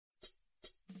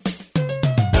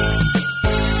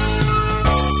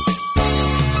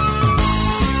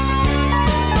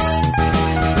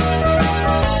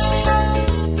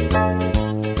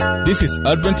This is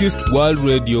Adventist World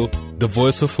Radio, the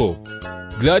voice of hope.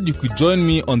 Glad you could join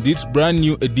me on this brand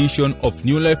new edition of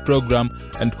New Life program,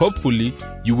 and hopefully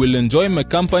you will enjoy my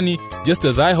company just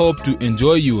as I hope to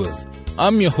enjoy yours.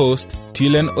 I'm your host,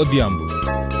 Tilen Odhiambo.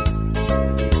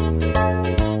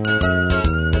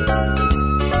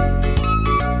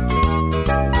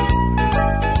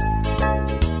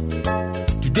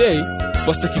 Today,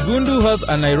 Pastor Kigundu has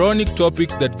an ironic topic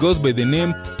that goes by the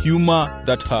name Humor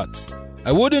That Hurts.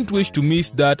 I wouldn't wish to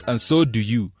miss that, and so do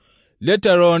you.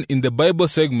 Later on in the Bible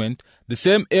segment, the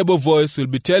same able voice will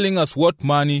be telling us what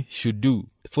money should do.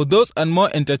 For those and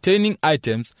more entertaining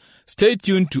items, stay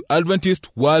tuned to Adventist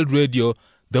World Radio,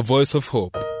 the voice of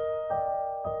hope.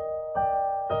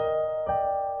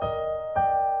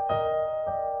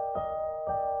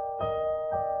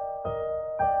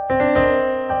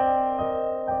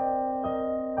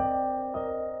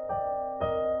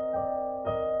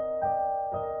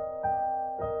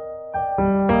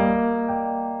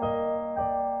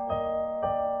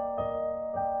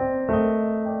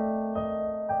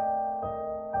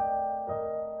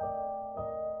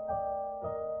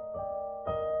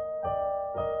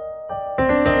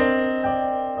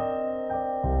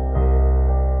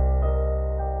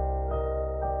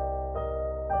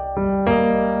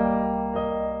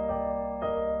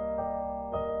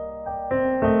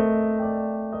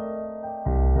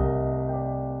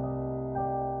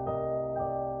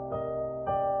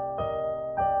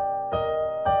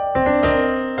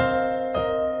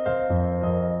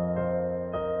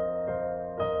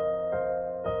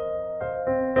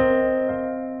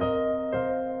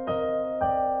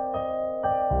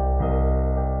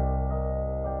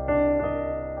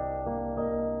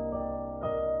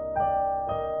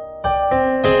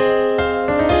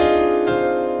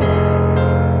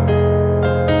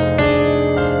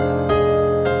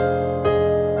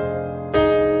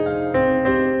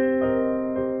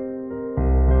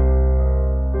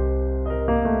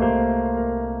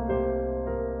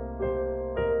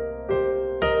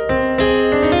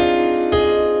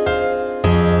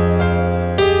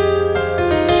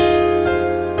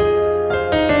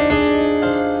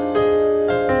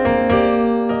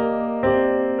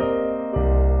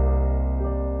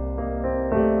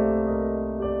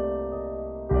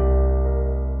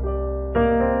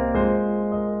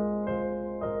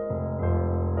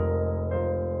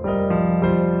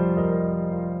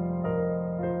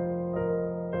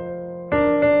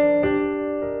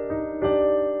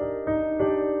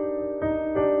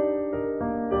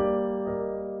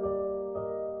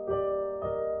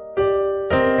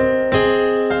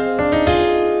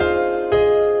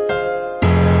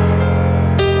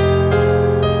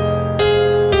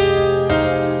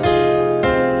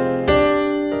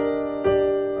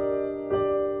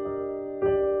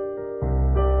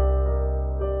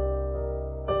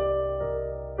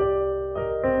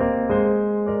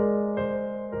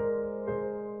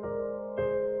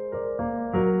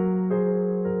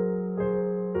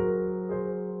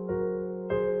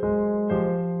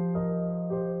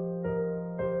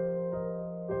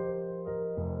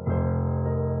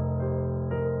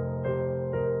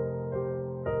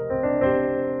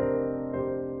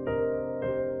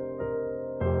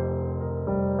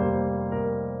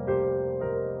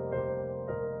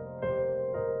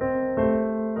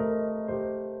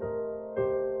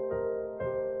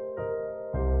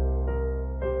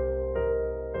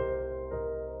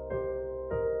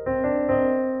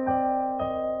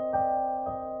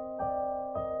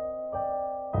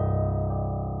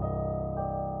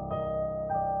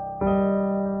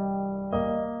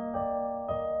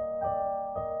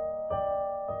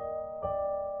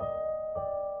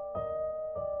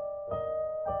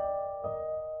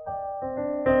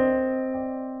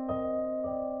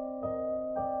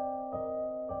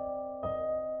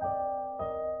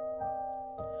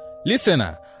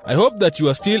 Listener, I hope that you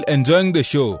are still enjoying the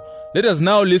show. Let us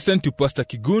now listen to Pastor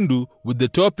Kigundu with the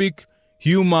topic,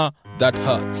 Humor That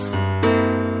Hurts.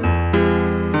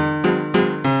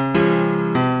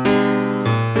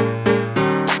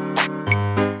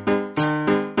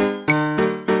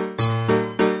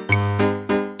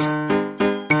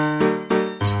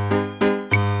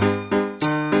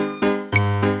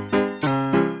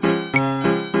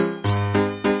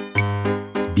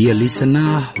 Dear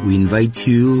listener, we invite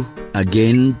you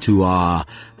again to our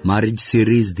marriage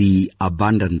series, The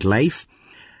Abundant Life.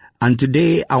 And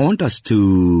today I want us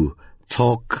to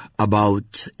talk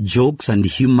about jokes and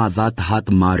humor that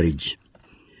hurt marriage.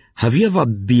 Have you ever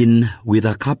been with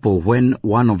a couple when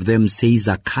one of them says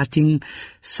a cutting,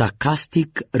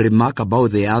 sarcastic remark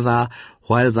about the other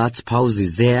while that spouse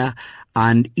is there,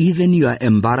 and even you are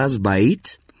embarrassed by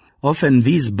it? Often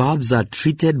these barbs are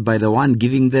treated by the one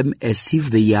giving them as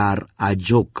if they are a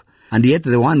joke, and yet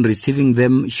the one receiving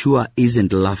them sure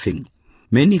isn't laughing.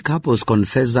 Many couples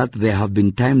confess that there have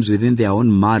been times within their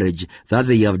own marriage that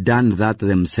they have done that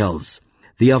themselves.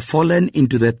 They have fallen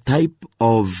into the type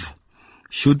of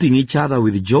shooting each other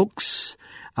with jokes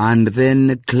and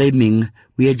then claiming,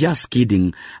 "We are just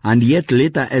kidding," and yet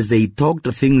later as they talked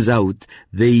things out,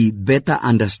 they better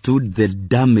understood the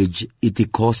damage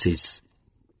it causes.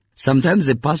 Sometimes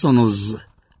the person was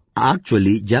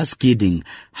actually just kidding.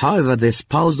 However, the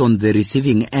spouse on the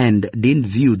receiving end didn't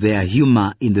view their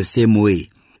humor in the same way.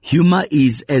 Humor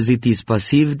is as it is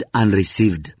perceived and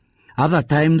received. Other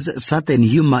times, certain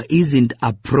humor isn't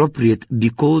appropriate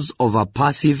because of a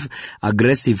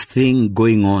passive-aggressive thing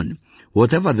going on.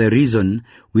 Whatever the reason,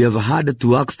 we have had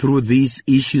to work through these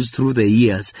issues through the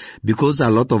years because a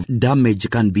lot of damage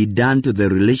can be done to the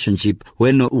relationship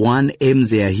when one aims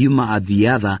their humor at the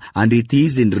other and it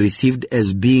isn't received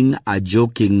as being a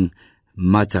joking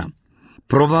matter.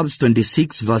 Proverbs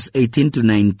 26 verse 18 to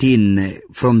 19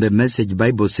 from the Message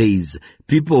Bible says,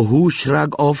 "People who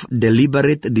shrug off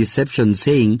deliberate deception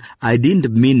saying, 'I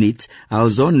didn't mean it, I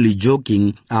was only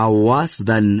joking,' are worse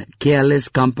than careless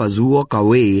campers who walk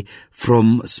away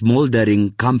from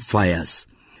smoldering campfires."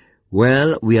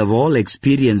 Well, we have all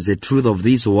experienced the truth of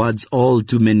these words all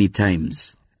too many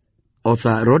times.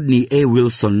 Author Rodney A.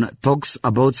 Wilson talks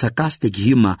about sarcastic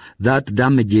humor that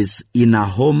damages in a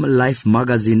Home Life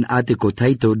magazine article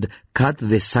titled "Cut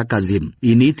the Sarcasm."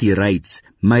 In it he writes,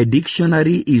 "My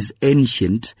dictionary is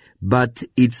ancient, but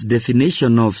its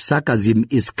definition of sarcasm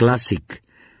is classic.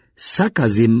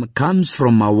 Sarcasm comes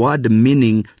from a word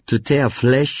meaning to tear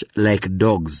flesh like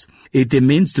dogs. It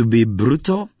means to be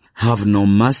brutal, have no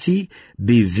mercy,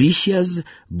 be vicious,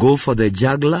 go for the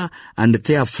jugular, and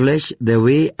tear flesh the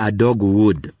way a dog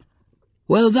would."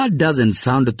 Well, that doesn't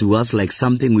sound to us like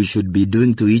something we should be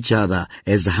doing to each other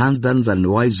as husbands and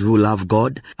wives who love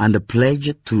God and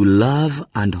pledge to love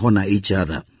and honor each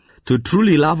other. To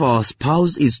truly love our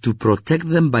spouse is to protect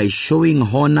them by showing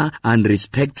honor and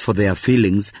respect for their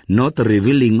feelings, not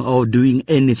revealing or doing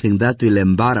anything that will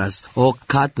embarrass or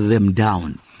cut them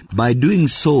down. By doing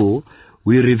so,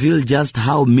 we reveal just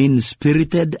how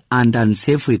mean-spirited and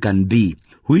unsafe we can be,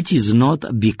 which is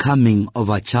not becoming of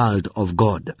a child of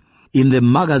God. In the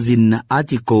magazine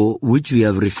article which we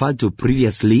have referred to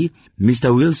previously,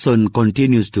 Mr. Wilson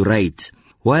continues to write,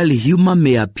 "While humor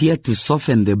may appear to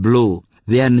soften the blow,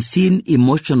 the unseen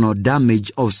emotional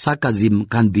damage of sarcasm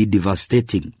can be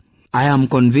devastating. I am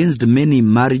convinced many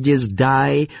marriages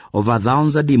die of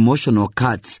 1,000 emotional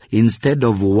cuts instead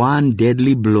of one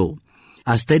deadly blow.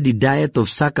 A steady diet of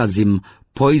sarcasm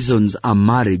poisons a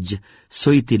marriage,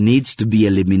 so it needs to be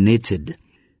eliminated.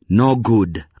 No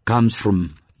good comes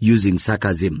from using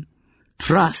sarcasm.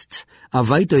 Trust, a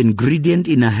vital ingredient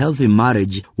in a healthy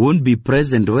marriage, won't be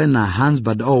present when a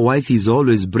husband or wife is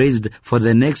always braced for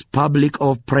the next public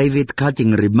or private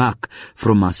cutting remark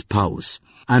from a spouse.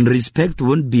 And respect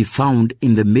won't be found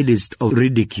in the midst of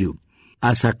ridicule.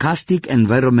 A sarcastic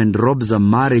environment robs a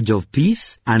marriage of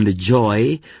peace and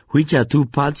joy, which are two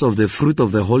parts of the fruit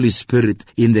of the Holy Spirit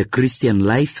in the Christian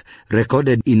life,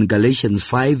 recorded in Galatians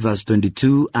 5 verse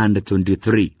 22 and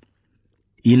 23.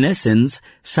 In essence,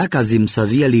 sarcasm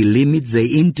severely limits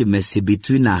the intimacy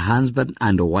between a husband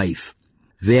and a wife.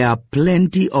 There are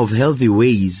plenty of healthy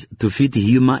ways to fit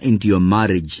humor into your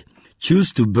marriage.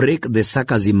 Choose to break the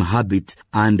sarcasm habit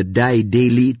and die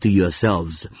daily to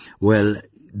yourselves. Well,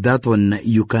 that one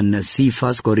you can see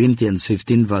 1 Corinthians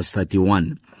 15 verse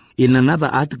 31. In another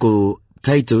article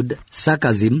titled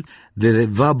 "Sarcasm, the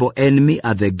Verbal Enemy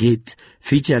at the Gate,"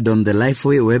 featured on the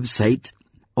Lifeway website,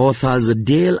 authors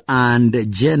Dale and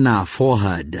Jenna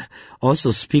Forhard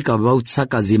also speak about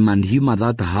sarcasm and humor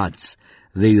that hurts.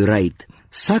 They write,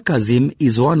 "Sarcasm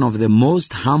is one of the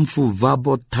most harmful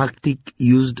verbal tactics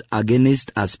used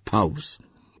against a spouse.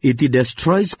 It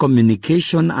destroys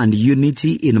communication and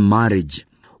unity in marriage.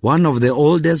 One of the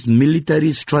oldest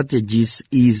military strategies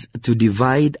is to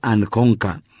divide and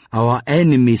conquer. Our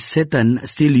enemy Satan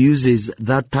still uses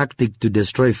that tactic to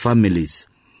destroy families.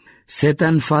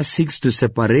 Satan first seeks to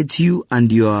separate you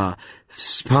and your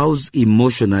spouse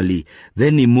emotionally.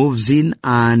 Then he moves in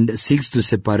and seeks to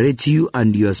separate you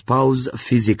and your spouse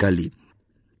physically.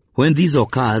 When this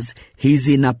occurs, he is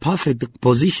in a perfect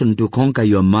position to conquer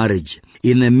your marriage.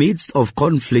 In the midst of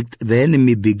conflict, the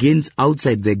enemy begins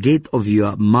outside the gate of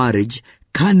your marriage,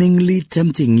 cunningly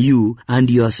tempting you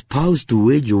and your spouse to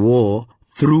wage war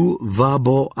through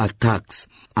verbal attacks.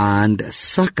 And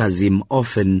sarcasm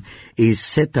often is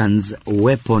Satan's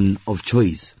weapon of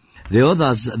choice. The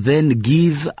authors then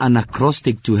give an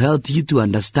acrostic to help you to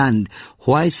understand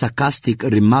why sarcastic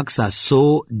remarks are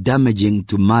so damaging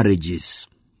to marriages.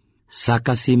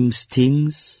 Sarcasm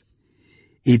stings,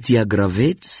 it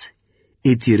aggravates,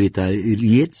 it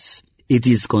retaliates, it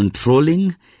is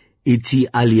controlling, it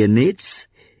alienates,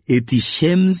 it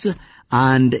shames,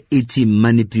 and it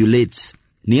manipulates.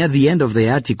 Near the end of the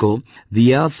article,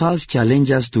 the authors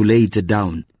challenge us to lay it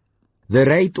down. They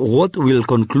write what will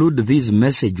conclude this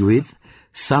message with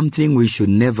something we should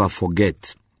never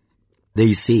forget.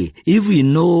 They say, if we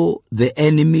know the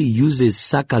enemy uses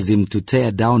sarcasm to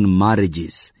tear down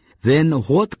marriages, then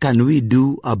what can we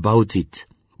do about it?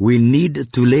 We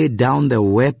need to lay down the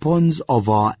weapons of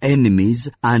our enemies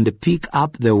and pick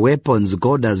up the weapons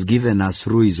God has given us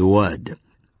through His Word.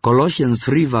 Colossians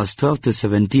 3 verse 12 to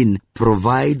 17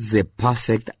 provides the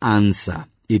perfect answer.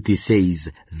 It says,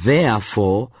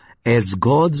 therefore, as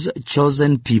God's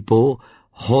chosen people,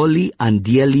 holy and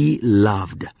dearly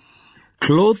loved,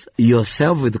 clothe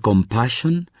yourself with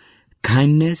compassion,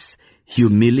 kindness,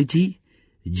 humility,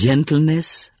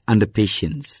 gentleness, and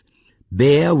patience.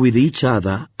 Bear with each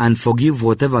other and forgive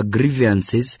whatever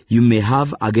grievances you may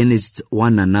have against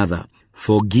one another.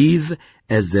 Forgive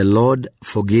as the Lord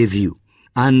forgave you.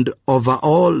 And over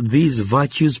all these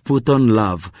virtues put on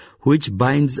love, which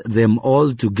binds them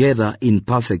all together in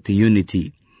perfect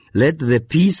unity. Let the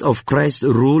peace of Christ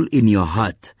rule in your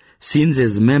heart, since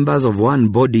as members of one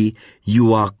body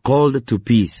you are called to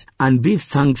peace, and be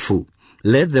thankful.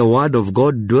 Let the word of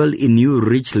God dwell in you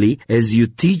richly as you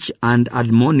teach and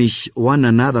admonish one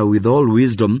another with all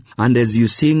wisdom, and as you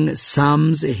sing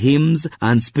psalms, hymns,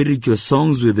 and spiritual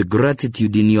songs with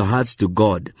gratitude in your hearts to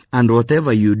God. And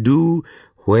whatever you do,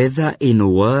 whether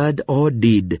in word or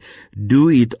deed, do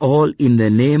it all in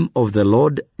the name of the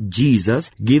Lord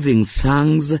Jesus, giving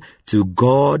thanks to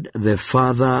God the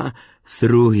Father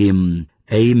through Him.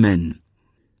 Amen.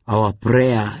 Our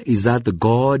prayer is that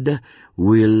God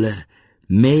will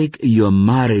make your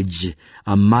marriage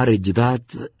a marriage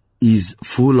that is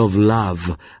full of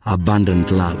love,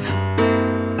 abundant love.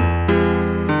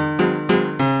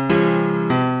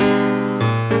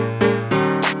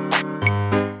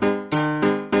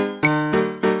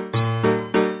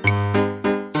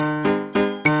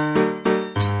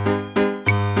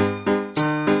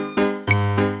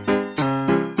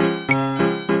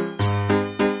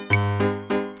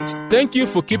 Thank you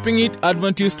for keeping it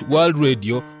Adventist World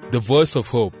Radio, the voice of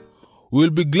hope.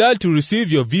 We'll be glad to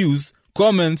receive your views,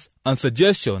 comments, and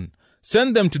suggestions.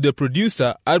 Send them to the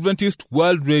producer, Adventist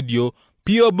World Radio,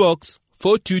 P.O. Box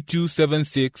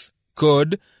 42276,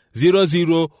 code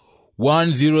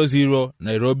 00100,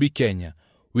 Nairobi, Kenya.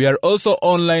 We are also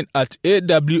online at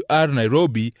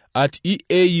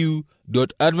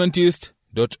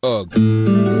awrnairobi@eau.adventist.org.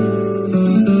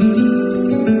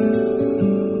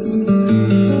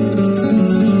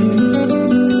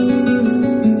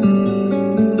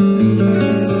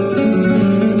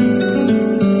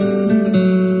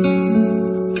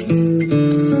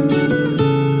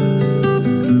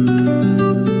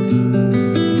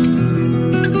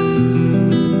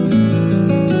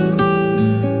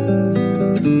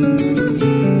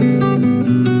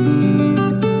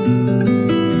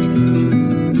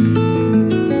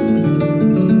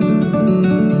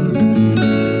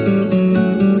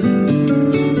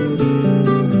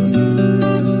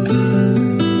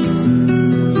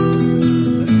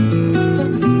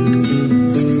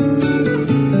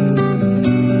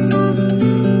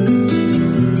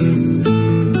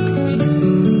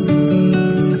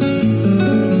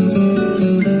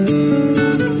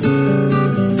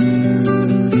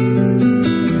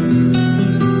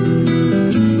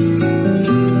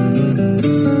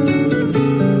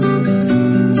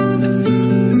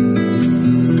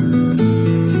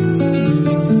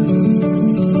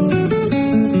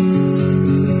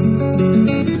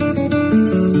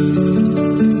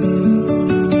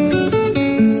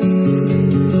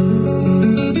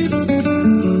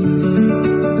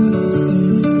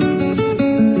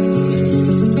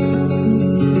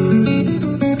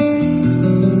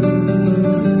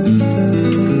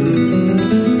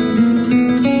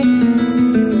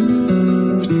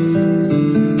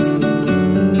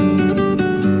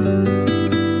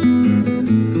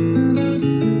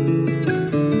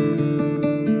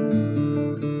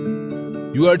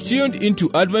 You are tuned into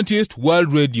Adventist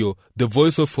World Radio, the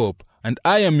voice of hope, and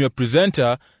I am your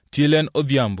presenter, Tilen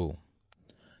Odhiambo.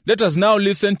 Let us now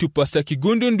listen to Pastor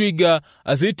Kigundu Ndwiga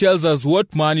as he tells us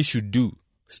what money should do.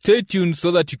 Stay tuned so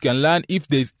that you can learn if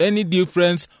there is any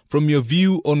difference from your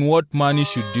view on what money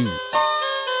should do.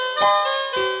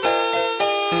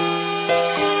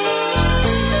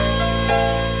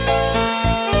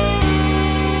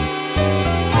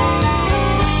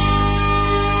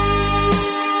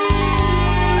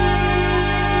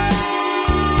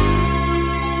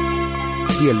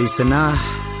 Dear listener,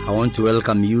 I want to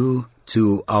welcome you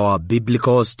to our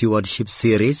Biblical Stewardship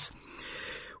series.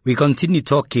 We continue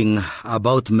talking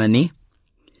about money,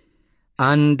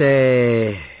 and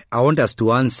I want us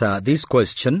to answer this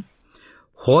question: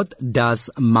 what does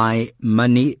my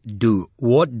money do?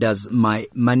 What does my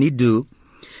money do?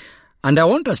 And I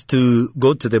want us to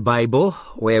go to the Bible,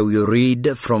 where we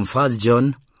read from 1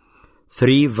 John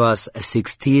 3 verse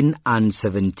 16 and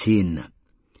 17.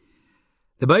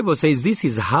 The Bible says, this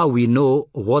is how we know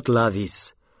what love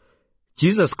is.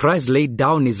 Jesus Christ laid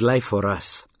down his life for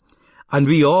us, and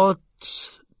we ought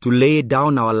to lay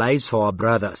down our lives for our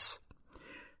brothers.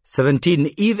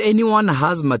 17, if anyone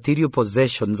has material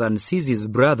possessions and sees his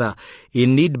brother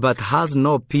in need but has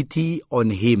no pity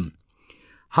on him,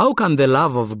 how can the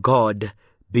love of God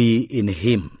be in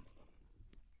him?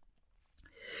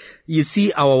 You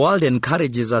see, our world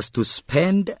encourages us to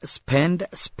spend.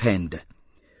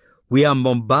 We are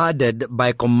bombarded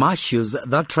by commercials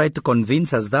that try to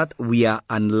convince us that we are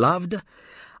unloved,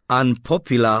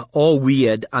 unpopular, or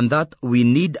weird, and that we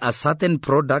need a certain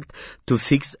product to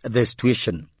fix the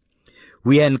situation.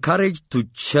 We are encouraged to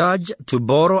charge, to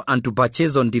borrow, and to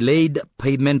purchase on delayed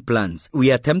payment plans. We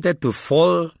are tempted to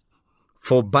fall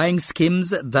for buying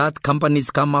schemes that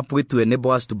companies come up with to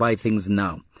enable us to buy things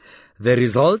now. The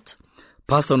result?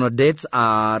 Personal debts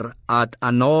are at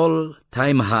an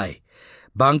all-time high.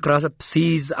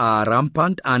 Bankruptcies are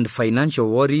rampant, and financial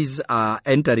worries are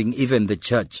entering even the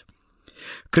church.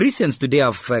 Christians today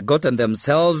have gotten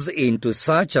themselves into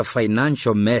such a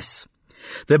financial mess.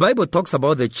 The Bible talks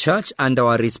about the church and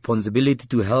our responsibility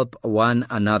to help one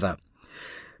another.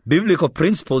 Biblical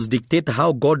principles dictate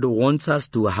how God wants us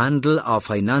to handle our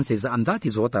finances, and that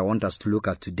is what I want us to look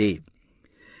at today.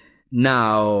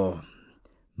 Now,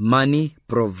 money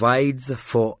provides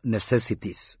for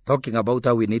necessities. Talking about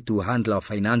how we need to handle our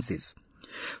finances.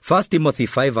 1 Timothy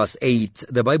 5 verse 8,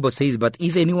 the Bible says, but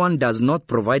if anyone does not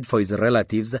provide for his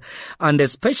relatives, and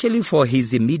especially for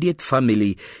his immediate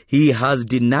family, he has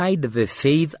denied the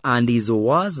faith and is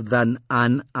worse than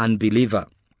an unbeliever.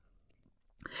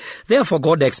 Therefore,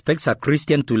 God expects a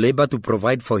Christian to labor to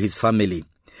provide for his family.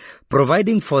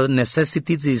 Providing for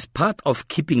necessities is part of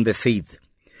keeping the faith.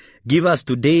 Give us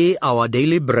today our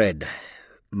daily bread.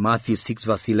 Matthew 6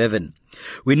 verse 11.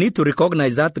 We need to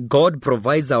recognize that God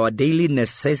provides our daily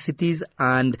necessities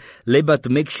and labor to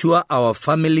make sure our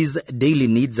family's daily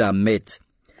needs are met.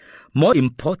 More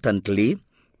importantly,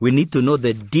 we need to know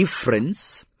the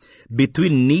difference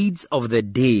between needs of the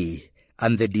day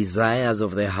and the desires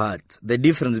of the heart. The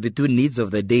difference between needs of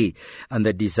the day and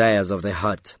the desires of the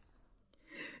heart.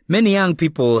 Many young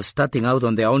people starting out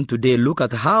on their own today look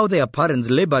at how their parents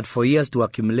labored for years to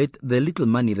accumulate the little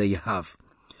money they have.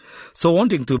 So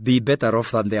wanting to be better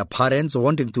off than their parents,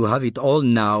 wanting to have it all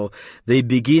now, they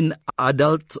begin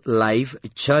adult life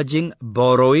charging,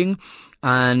 borrowing,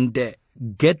 and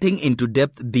getting into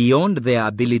debt beyond their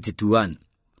ability to earn.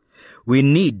 We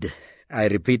need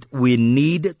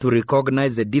to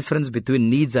recognize the difference between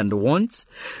needs and wants,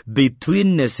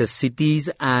 between necessities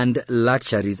and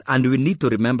luxuries. And we need to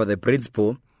remember the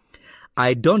principle,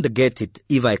 I don't get it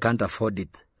if I can't afford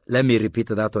it. Let me repeat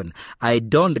that one. I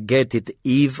don't get it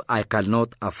if I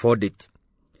cannot afford it.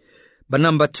 But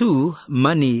number 2,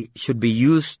 money should be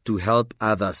used to help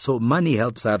others. So money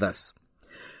helps others.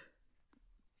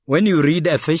 When you read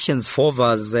Ephesians 4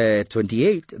 verse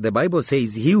 28, the Bible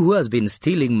says, he who has been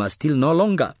stealing must steal no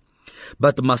longer,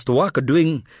 but must work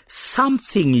doing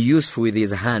something useful with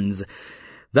his hands,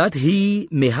 that he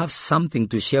may have something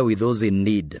to share with those in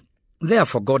need.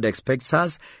 Therefore, God expects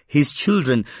us, his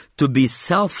children, to be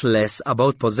selfless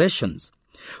about possessions.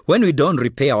 When we don't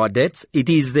repay our debts, it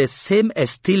is the same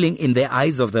as stealing in the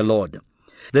eyes of the Lord.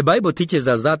 The Bible teaches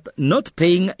us that not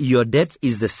paying your debts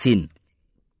is the sin.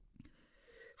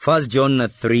 1 John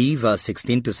 3 verse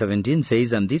 16 to 17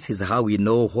 says, and this is how we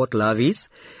know what love is,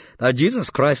 that Jesus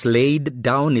Christ laid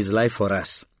down his life for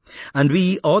us, and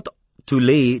we ought to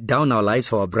lay down our lives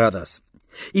for our brothers.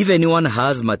 If anyone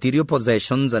has material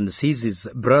possessions and sees his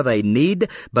brother in need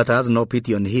but has no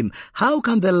pity on him, how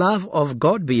can the love of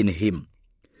God be in him?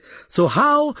 So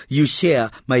how you share,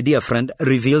 my dear friend,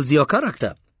 reveals your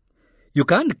character. You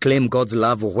can't claim God's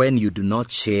love when you do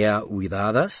not share with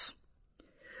others.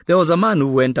 There was a man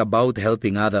who went about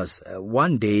helping others.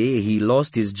 One day he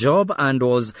lost his job and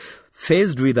was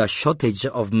faced with a shortage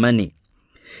of money.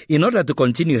 In order to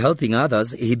continue helping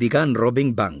others, he began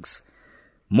robbing banks.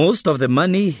 Most of the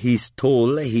money he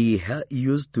stole, he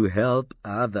used to help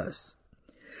others.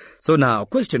 So now,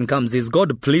 question comes, is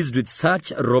God pleased with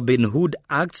such Robin Hood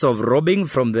acts of robbing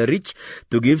from the rich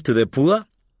to give to the poor?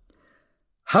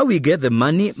 How we get the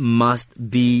money must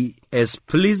be as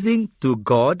pleasing to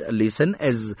God, listen,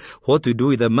 as what you do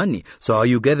with the money. So how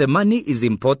you get the money is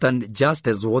important just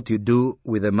as what you do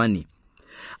with the money.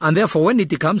 And therefore, when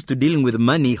it comes to dealing with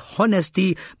money,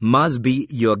 honesty must be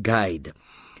your guide.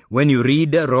 When you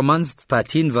read Romans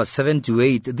 13 verse 7 to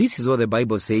 8, this is what the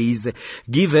Bible says: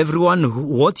 give everyone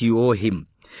what you owe him.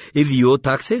 If you owe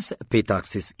taxes, pay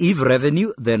taxes. If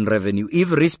revenue, then revenue.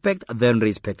 If respect, then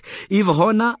respect. If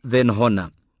honor, then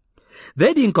honor.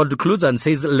 Then he concludes and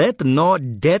says, let no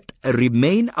debt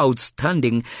remain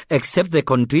outstanding except the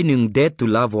continuing debt to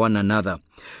love one another.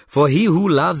 For he who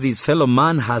loves his fellow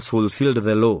man has fulfilled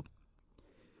the law.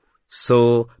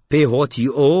 So, pay what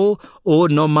you owe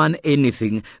no man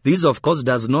anything. This, of course,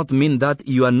 does not mean that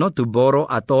you are not to borrow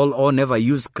at all or never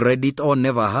use credit or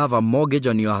never have a mortgage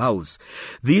on your house.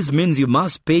 This means you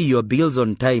must pay your bills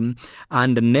on time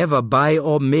and never buy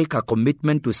or make a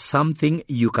commitment to something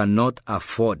you cannot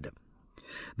afford.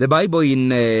 The Bible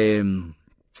in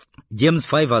James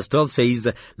 5 verse 12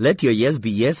 says, let your yes be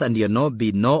yes and your no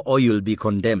be no, or you'll be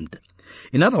condemned.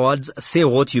 In other words, say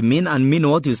what you mean and mean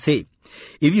what you say.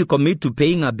 If you commit to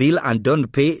paying a bill and don't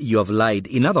pay, you have lied.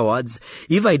 In other words,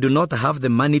 if I do not have the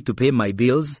money to pay my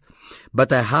bills,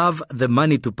 but I have the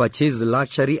money to purchase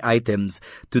luxury items,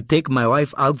 to take my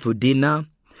wife out to dinner,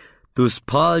 to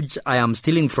splurge, I am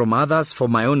stealing from others for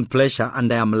my own pleasure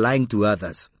and I am lying to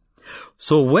others.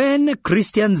 So when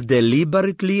Christians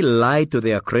deliberately lie to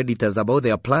their creditors about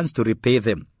their plans to repay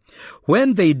them,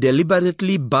 when they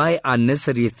deliberately buy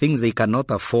unnecessary things they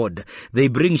cannot afford, they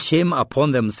bring shame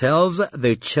upon themselves,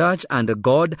 the church, and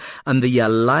God, and they are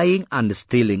lying and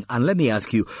stealing. And let me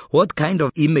ask you, what kind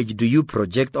of image do you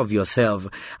project of yourself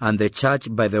and the church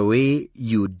by the way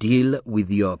you deal with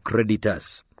your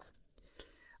creditors?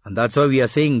 And that's why we are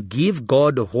saying, give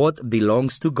God what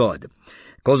belongs to God.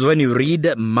 Because when you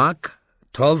read Mark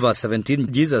 12 verse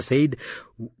 17, Jesus said,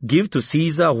 give to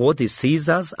Caesar what is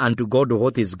Caesar's and to God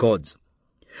what is God's.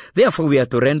 Therefore, we are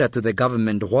to render to the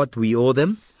government what we owe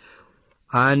them,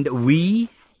 and we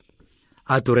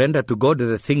are to render to God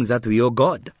the things that we owe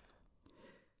God.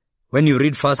 When you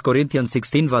read 1 Corinthians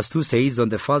 16 verse 2 says, on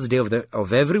the first day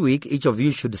of every week, each of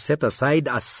you should set aside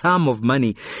a sum of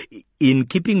money in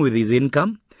keeping with his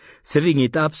income, saving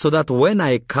it up so that when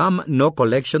I come, no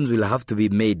collections will have to be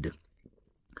made.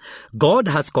 God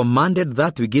has commanded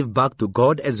that we give back to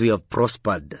God as we have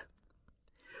prospered.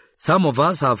 Some of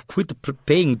us have quit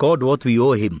paying God what we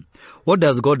owe him. What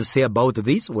does God say about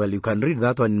this? Well, you can read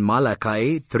that one in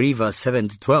Malachi 3 verse 7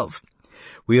 to 12.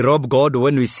 We rob God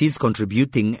when we cease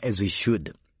contributing as we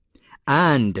should.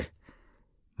 And,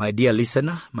 my dear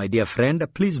listener, my dear friend,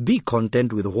 please be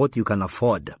content with what you can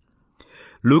afford.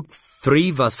 Luke 3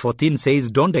 verse 14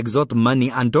 says, don't extort money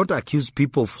and don't accuse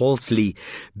people falsely.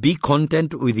 Be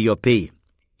content with your pay.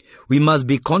 We must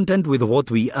be content with what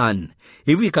we earn.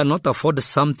 If we cannot afford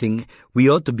something, we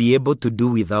ought to be able to do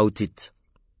without it.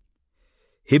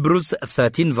 Hebrews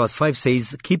 13 verse 5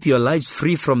 says, keep your lives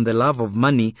free from the love of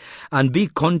money and be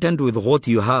content with what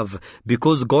you have,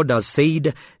 because God has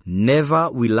said,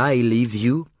 never will I leave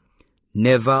you,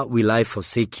 never will I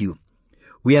forsake you.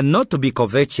 We are not to be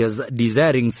covetous,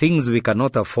 desiring things we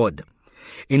cannot afford.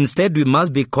 Instead, we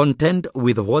must be content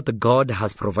with what God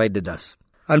has provided us.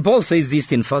 And Paul says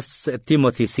this in 1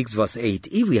 Timothy 6 verse 8,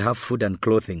 if we have food and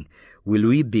clothing, will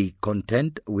we be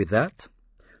content with that?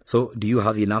 So, do you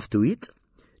have enough to eat?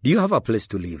 Do you have a place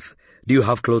to live? Do you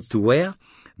have clothes to wear?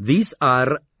 These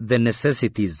are the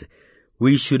necessities.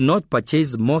 We should not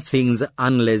purchase more things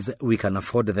unless we can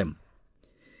afford them.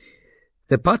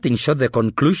 The parting shot, the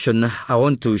conclusion, I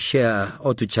want to share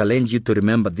or to challenge you to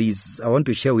remember these. I want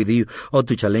to share with you or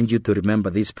to challenge you to remember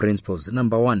these principles.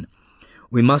 Number one,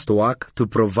 we must work to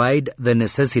provide the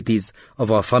necessities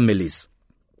of our families.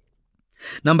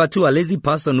 Number two, a lazy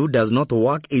person who does not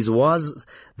work is worse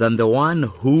than the one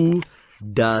who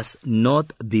does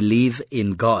not believe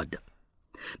in God.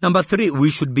 Number three, we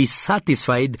should be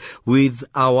satisfied with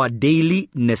our daily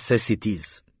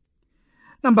necessities.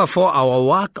 Number four, our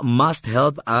work must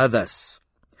help others.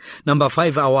 Number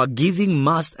five, our giving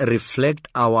must reflect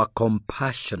our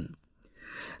compassion.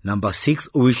 Number six,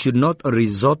 we should not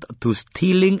resort to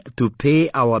stealing to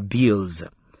pay our bills.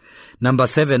 Number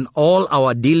seven, all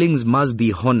our dealings must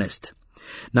be honest.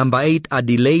 Number eight, a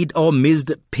delayed or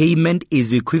missed payment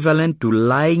is equivalent to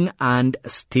lying and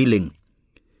stealing.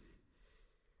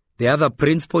 The other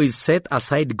principle is set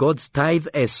aside God's tithe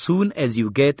as soon as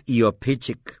you get your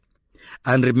paycheck.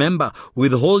 And remember,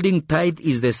 withholding tithe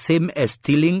is the same as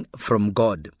stealing from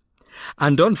God.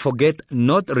 And don't forget,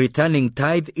 not returning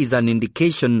tithe is an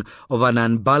indication of an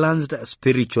unbalanced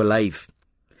spiritual life.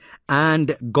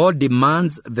 and God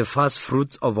demands the first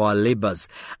fruits of our labors.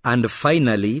 And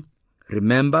finally,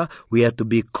 remember, we are to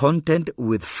be content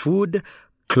with food,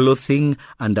 clothing,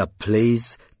 and a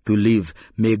place to live.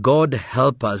 May God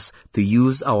help us to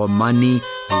use our money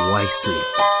wisely.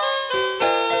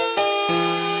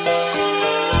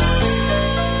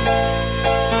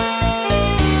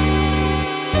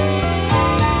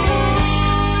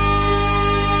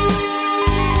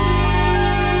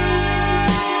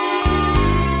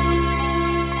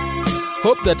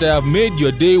 Hope that I have made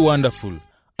your day wonderful.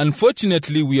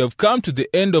 Unfortunately, we have come to the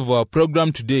end of our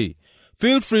program today.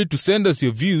 Feel free to send us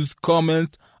your views,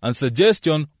 comments, and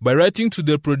suggestions by writing to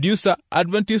the producer,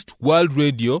 Adventist World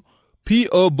Radio,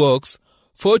 P.O. Box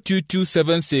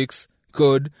 42276,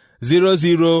 code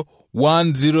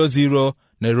 00100,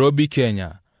 Nairobi,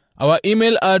 Kenya. Our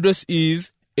email address is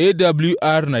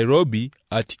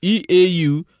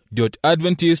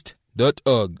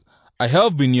awrnairobi@eau.adventist.org. I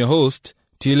have been your host,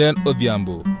 Tilen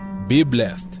Odhiambo. Be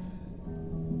blessed.